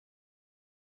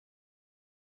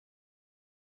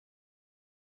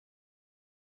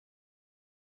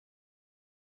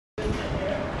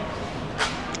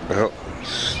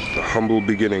humble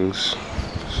beginnings.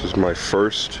 This is my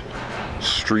first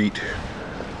street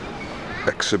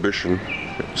exhibition.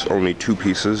 It's only 2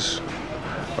 pieces,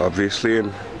 obviously,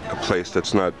 in a place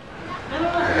that's not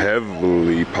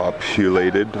heavily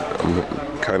populated.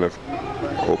 I'm kind of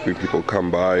hoping people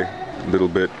come by a little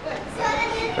bit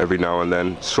every now and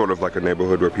then. Sort of like a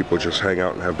neighborhood where people just hang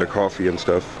out and have their coffee and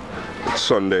stuff. It's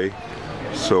Sunday,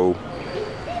 so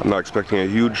I'm not expecting a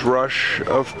huge rush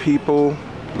of people,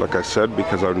 like I said,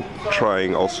 because I'm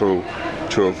trying also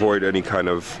to avoid any kind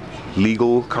of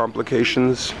legal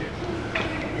complications.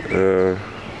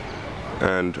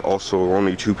 And also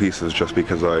only 2 pieces, just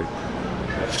because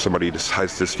if somebody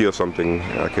decides to steal something,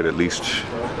 I could at least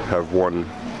have 1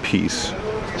 piece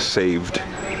saved.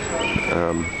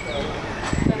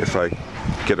 If I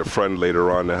get a friend later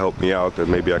on to help me out,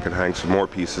 then maybe I can hang some more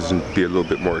pieces and be a little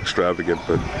bit more extravagant,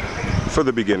 but for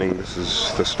the beginning, this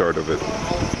is the start of it.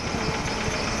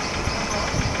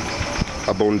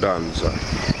 Abbondanza.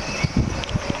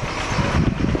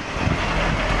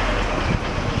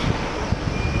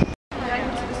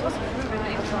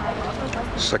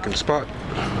 Second spot.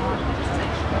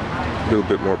 A little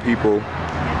bit more people.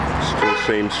 Still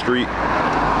same street,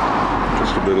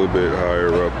 just a little bit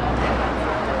higher up.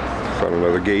 Found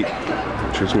another gate,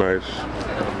 which is nice.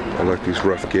 I like these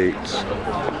rough gates.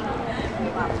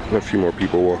 And a few more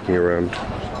people walking around.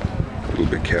 A little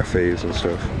bit cafes and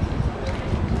stuff.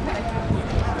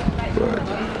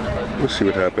 But we'll see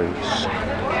what happens.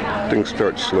 Things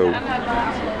start slow.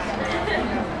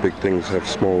 Big things have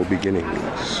small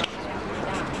beginnings.